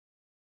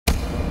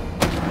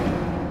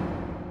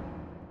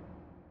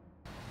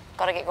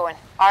Gotta get going.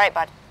 All right,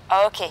 bud.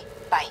 Okay,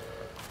 bye.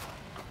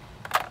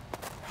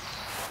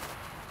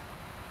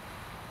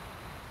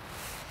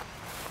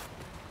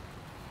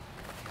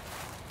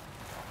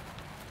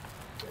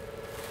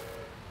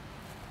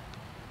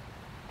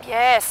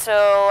 Yeah,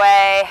 so,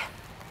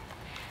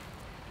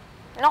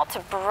 not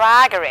to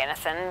brag or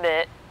anything,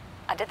 but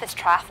I did this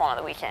triathlon at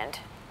the weekend.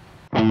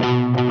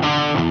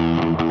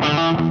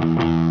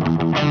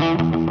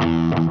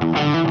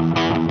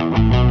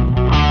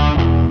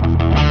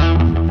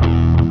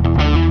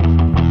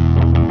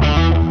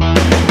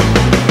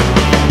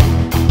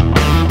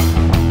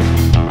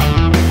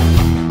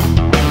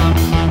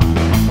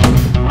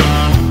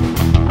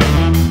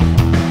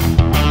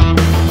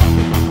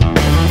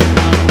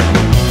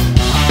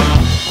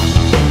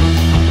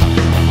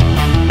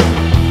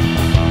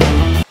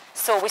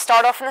 So we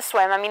start off in the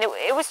swim. I mean,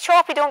 it was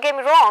choppy, don't get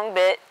me wrong,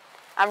 but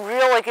I'm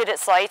really good at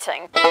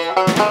sighting.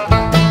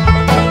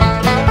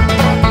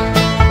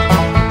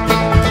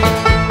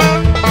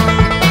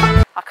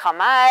 I come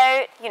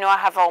out, you know, I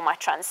have all my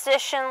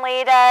transition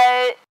laid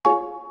out.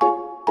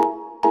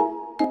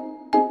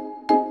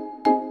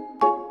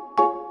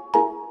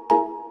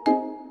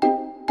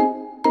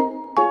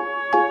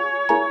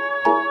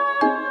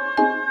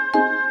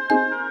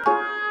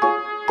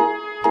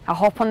 I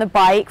hop on the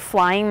bike,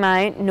 flying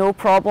mount, no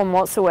problem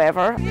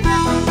whatsoever.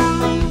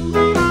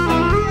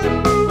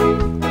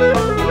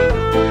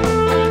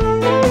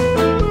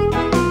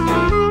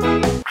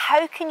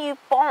 How can you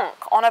bonk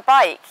on a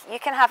bike? You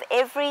can have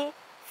every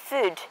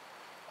food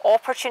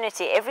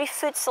opportunity, every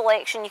food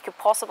selection you could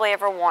possibly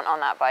ever want on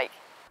that bike.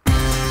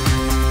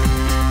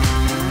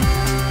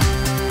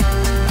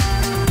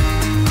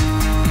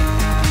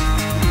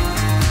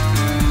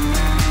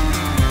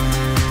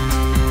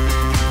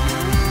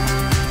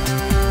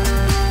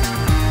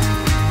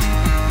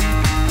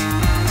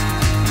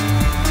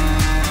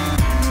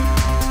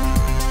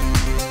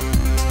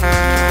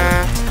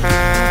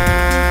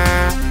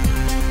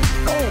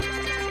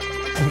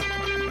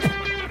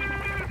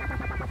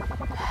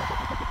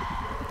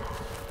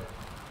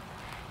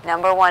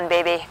 Number one,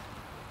 baby.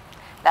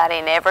 That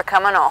ain't ever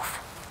coming off.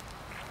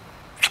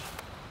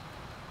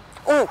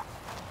 Ooh,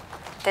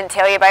 didn't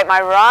tell you about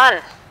my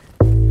run.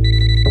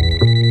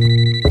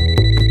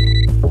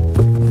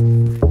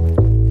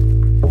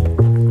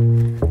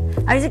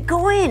 How's it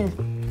going?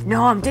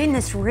 No, I'm doing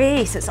this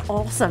race. It's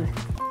awesome.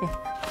 Yeah.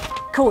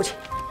 Coach,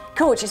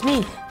 it's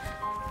me.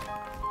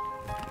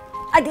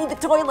 I need the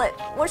toilet.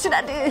 What should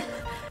I do?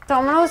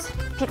 Domino's,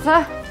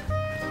 pizza,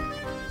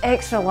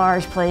 extra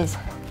large, please.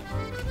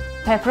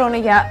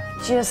 Pepperoni, yeah,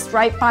 just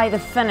right by the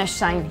finish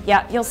sign.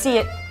 Yeah, you'll see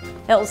it.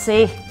 It'll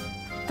say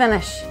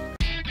finish.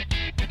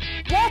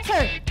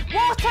 Water!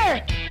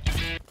 Water!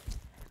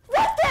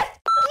 What the f,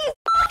 you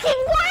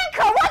fucking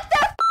wanker? What the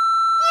f,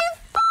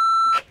 you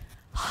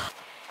f.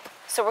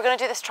 So we're gonna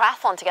do this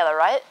triathlon together,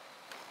 right?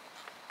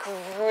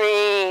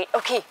 Great.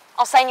 Okay,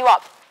 I'll sign you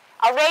up.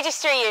 I'll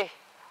register you.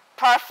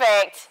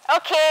 Perfect.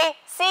 Okay,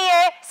 see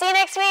you. See you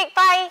next week.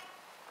 Bye.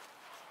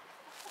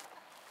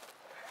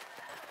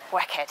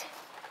 Wicked.